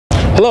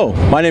Hello,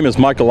 my name is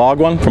Michael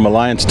Ogwan from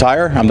Alliance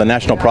Tire. I'm the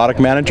National Product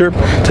Manager.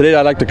 Today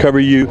I'd like to cover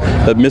you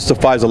that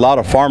mystifies a lot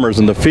of farmers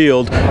in the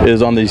field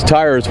is on these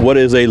tires, what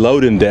is a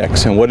load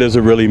index and what does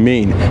it really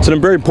mean? It's a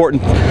very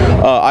important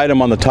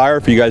item on the tire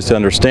for you guys to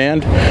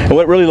understand. And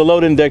what really the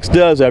load index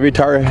does, every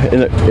tire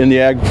in the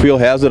ag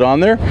field has it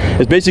on there,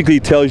 it basically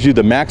tells you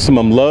the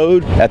maximum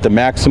load at the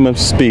maximum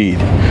speed.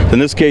 In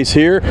this case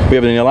here, we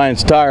have an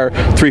Alliance Tire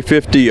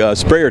 350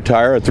 sprayer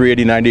tire, a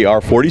 380/90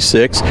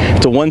 R46.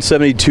 It's a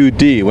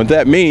 172D. What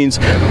that means,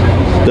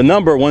 the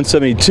number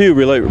 172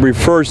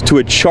 refers to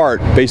a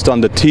chart based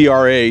on the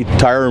TRA,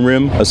 Tire and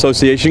Rim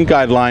Association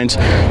guidelines,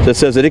 that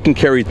says that it can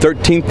carry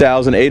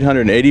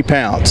 13,880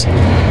 pounds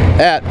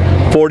at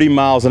 40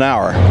 miles an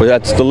hour. Well,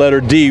 that's the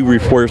letter D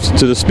refers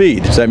to the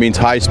speed. So that means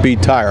high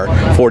speed tire,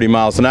 40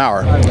 miles an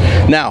hour.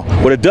 Now,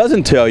 what it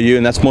doesn't tell you,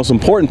 and that's the most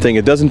important thing,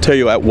 it doesn't tell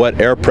you at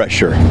what air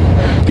pressure.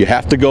 You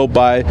have to go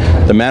by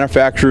the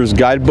manufacturer's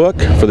guidebook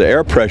for the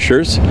air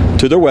pressures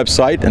to their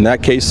website. In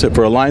that case,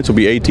 for Alliance, will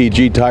be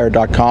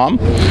atgtire.com,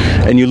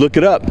 and you look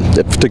it up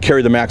to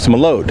carry the maximum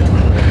load.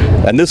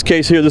 In this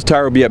case here, this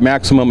tire will be at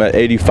maximum at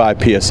 85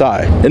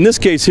 psi. In this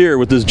case here,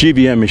 with this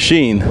GVM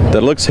machine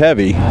that looks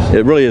heavy,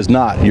 it really is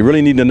not. You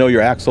really need to know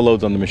your axle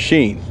loads on the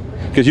machine,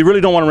 because you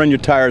really don't want to run your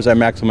tires at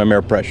maximum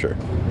air pressure.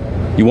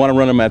 You want to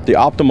run them at the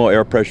optimal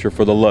air pressure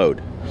for the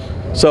load.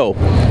 So,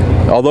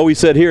 although we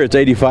said here it's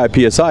 85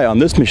 psi, on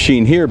this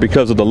machine here,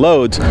 because of the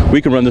loads,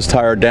 we can run this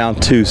tire down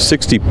to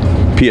 60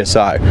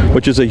 psi,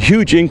 which is a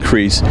huge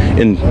increase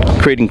in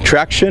creating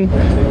traction,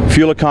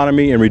 fuel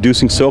economy, and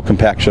reducing soil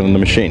compaction on the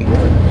machine.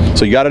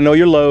 So you got to know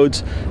your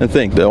loads and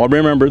think.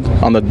 Remember,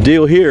 on the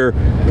deal here,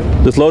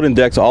 this load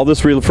index, all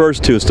this refers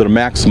to is to the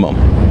maximum.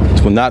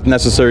 It's not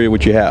necessarily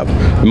what you have.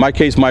 In my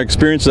case, my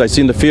experiences I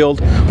see in the field,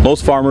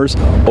 most farmers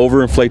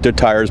overinflate their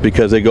tires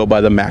because they go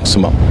by the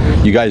maximum.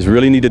 You guys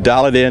really need to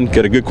dial it in,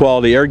 get a good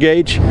quality air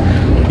gauge,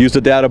 use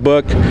the data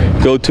book,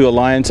 go to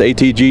Alliance,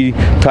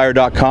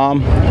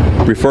 atgtire.com,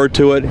 refer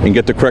to it, and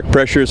get the correct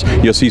pressures.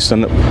 You'll see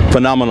some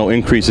phenomenal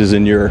increases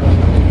in your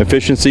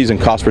efficiencies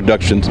and cost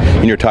reductions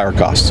in your tire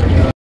costs.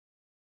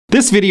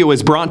 This video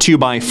is brought to you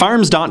by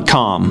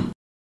Farms.com.